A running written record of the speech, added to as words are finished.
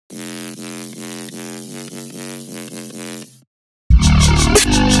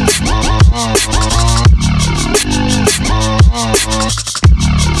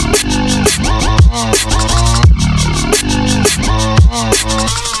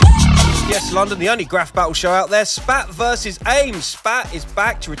Yes, London, the only Graff battle show out there. Spat versus Ames. Spat is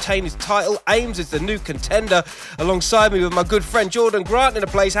back to retain his title. Ames is the new contender. Alongside me with my good friend Jordan Grant in the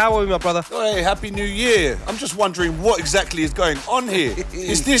place. How are we, my brother? Hey, Happy New Year. I'm just wondering what exactly is going on here.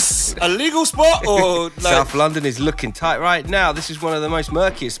 Is this a legal spot or like... South London is looking tight right now. This is one of the most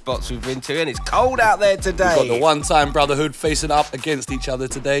murkiest spots we've been to, and it's cold out there today. We've got the one-time brotherhood facing up against each other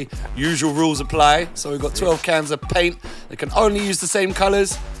today. Usual rules apply. So we've got 12 cans of paint. They can only use the same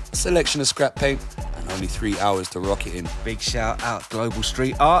colours. A selection of scrap paint and only 3 hours to rock it in. Big shout out Global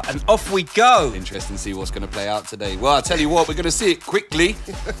Street Art, and off we go. Interesting to see what's going to play out today. Well, I'll tell you what, we're going to see it quickly.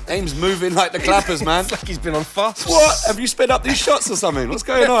 Ames moving like the clappers, man. It's like he's been on fast. What? Have you sped up these shots or something? What's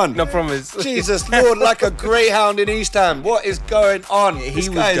going on? No promise. Jesus Lord, like a greyhound in East Ham. What is going on? This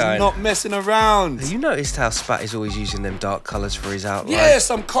guy is not messing around. You noticed how Spat is always using them dark colours for his outline? Yeah,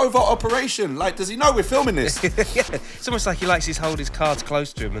 some covert operation. Like, does he know we're filming this? Yeah. It's almost like he likes to hold his cards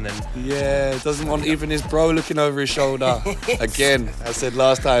close to him and then... Yeah, doesn't want even his bro looking over his shoulder. Again, I said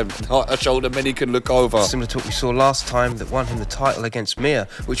last time, not a shoulder many can look over. Similar to what we saw last time that won him the title against Mia,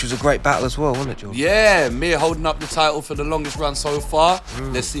 which was a great battle as well, wasn't it, Jordan? Yeah, Mia holding up the title for the longest run so far.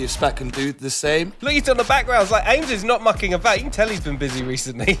 Let's see if Spat can do the same. Look, he's on the background. It's like Ames is not mucking about. You can tell he's been busy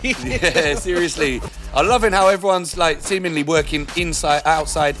recently. Yeah, seriously. I'm loving how everyone's like seemingly working inside,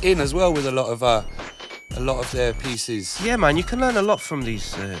 outside, in as well with a lot of their pieces. Yeah, man, you can learn a lot from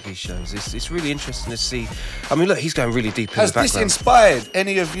these shows. It's really interesting to see. I mean, look, he's going really deep in the background. Has this inspired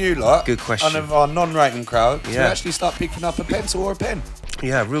any of you lot? Good question. Of our non-writing crowd to actually start picking up a pencil or a pen?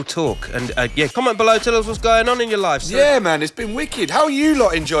 Yeah, real talk. And yeah, comment below, tell us what's going on in your life. So. Yeah, man, it's been wicked. How are you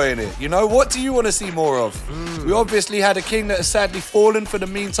lot enjoying it? You know, what do you want to see more of? We obviously had a king that has sadly fallen for the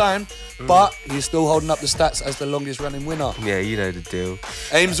meantime, but he's still holding up the stats as the longest running winner. Yeah, you know the deal.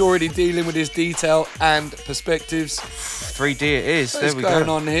 Ames already dealing with his detail and perspectives. 3D it is. There we go. What's going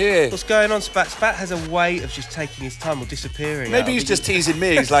on here? What's going on, Spat? Spat has a way of just taking his time or disappearing. Maybe he's just teasing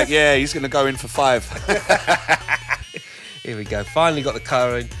me. He's like, yeah, he's going to go in for 5. Here we go. Finally got the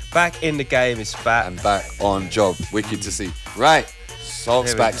colour in. Back in the game is Spat. And back on job. Wicked to see. Right. So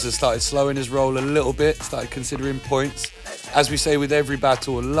Spat has started slowing his roll a little bit, started considering points. As we say with every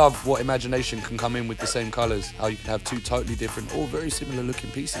battle, love what imagination can come in with the same colours. How you can have two totally different, all very similar looking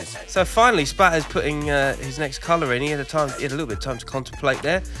pieces. So finally, Spat is putting his next colour in. He had a little bit of time to contemplate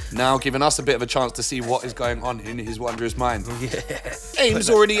there. Now giving us a bit of a chance to see what is going on in his wondrous mind. Yeah. Ames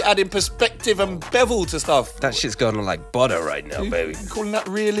already adding perspective and bevel to stuff. That shit's going on like butter right now, baby. You calling that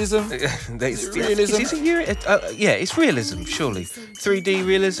realism? Is it realism? Yeah, it's realism, surely. 3D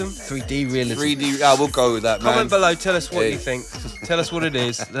realism? 3D realism. 3D, we'll go with that, man. Comment below, tell us what you think. Tell us what it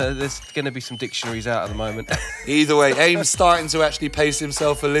is. There's going to be some dictionaries out at the moment. Either way, Ames starting to actually pace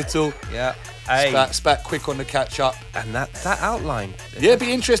himself a little. Yeah. Spat quick on the catch up. And that outline. Yeah, it'd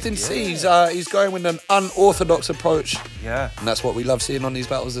be interesting to see. He's going with an unorthodox approach. Yeah. And that's what we love seeing on these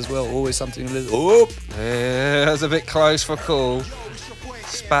battles as well. Always something a little... Oh! Yeah, that's a bit close for call.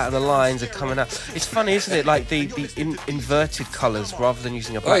 Spat and the lines are coming out. It's funny, isn't it? Like the inverted colours rather than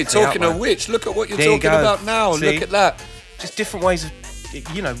using a black. Hey, talking of which, look at what you're talking about now. See? Look at that. Just different ways of,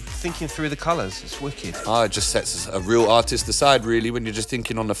 you know, thinking through the colours. It's wicked. It just sets a real artist aside, really, when you're just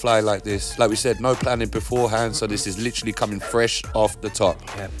thinking on the fly like this. Like we said, no planning beforehand, so this is literally coming fresh off the top.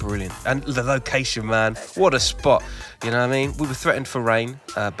 Yeah, brilliant. And the location, man. What a spot. You know what I mean? We were threatened for rain,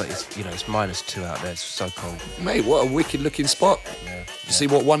 but it's, you know, it's -2 out there. It's so cold. Mate, what a wicked looking spot. Yeah. You see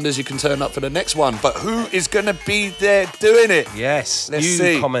what wonders you can turn up for the next one. But who is going to be there doing it? Yes. Let's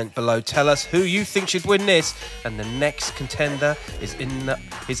see. Comment below. Tell us who you think should win this. And the next contender is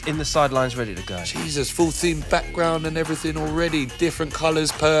in the sidelines ready to go. Jesus, full theme background and everything already. Different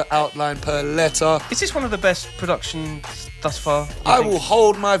colours per outline, per letter. Is this one of the best productions thus far? I will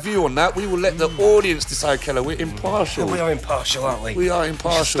hold my view on that. We will let the audience decide, Kela. We're impartial. We are impartial, aren't we? We are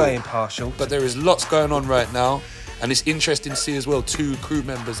impartial. Stay impartial. But there is lots going on right now. And it's interesting to see as well 2 crew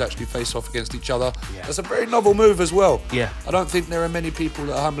members actually face off against each other. Yeah. That's a very novel move as well. Yeah. I don't think there are many people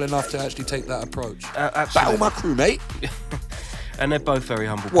that are humble enough to actually take that approach. Absolutely. Battle my crew, mate. And they're both very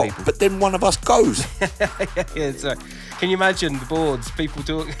humble people. But then one of us goes. Yeah, so can you imagine the boards, people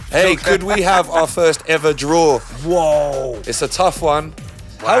talking? Hey, could we have our first ever draw? Whoa. It's a tough one.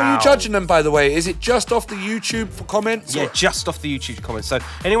 Wow. How are you judging them, by the way? Is it just off the YouTube for comments? Yeah, just off the YouTube comments. So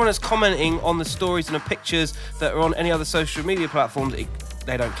anyone that's commenting on the stories and the pictures that are on any other social media platforms,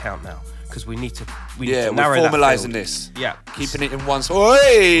 they don't count now. Because we need to narrow that. We're formalising this. Yeah. Keeping it in one spot.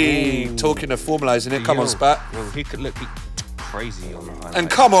 Hey! Talking of formalising it, come on, Spat. Well, he could look... crazy on the highlight. And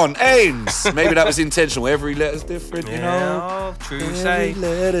come on, Ames. Maybe that was intentional. Every letter's different, you know. Oh, true say. Every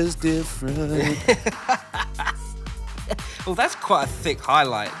letter's different. Well, that's quite a thick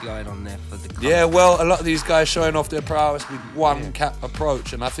highlight going on there for the colour. Yeah, well, a lot of these guys showing off their prowess with one cap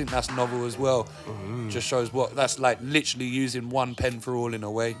approach, and I think that's novel as well. Just shows what that's like, literally using one pen for all in a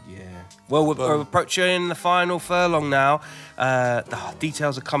way. Yeah. Well, we're approaching the final furlong now. The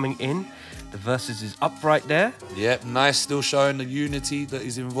details are coming in. The versus is up right there. Yep, nice, still showing the unity that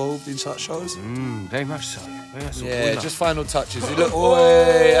is involved in such shows. Very much so. Very much so. Yeah, just final touches. You look,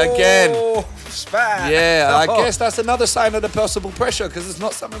 again. Spat. Yeah, I guess that's another sign of the possible pressure, because it's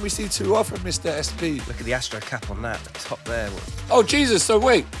not something we see too often, Mr. SP. Look at the Astro cap on that, the top there. Oh, Jesus, so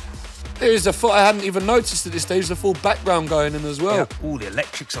wait. There is a full, I hadn't even noticed at this stage, the full background going in as well. Yeah. All the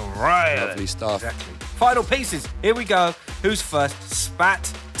electrics are right. Lovely stuff. Exactly. Final pieces. Here we go. Who's first?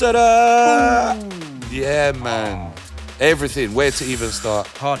 Spat. Ta-da! Yeah, man. Everything. Where to even start?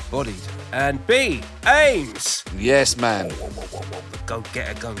 Hard-bodied. And B, Ames. Yes, man. Go get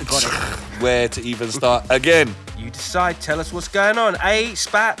it, go. Got it. Where to even start? Again. You decide. Tell us what's going on. A,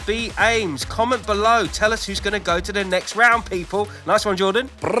 Spat. B, Ames. Comment below. Tell us who's going to go to the next round, people. Nice one, Jordan.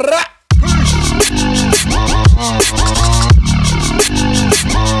 Brrrah!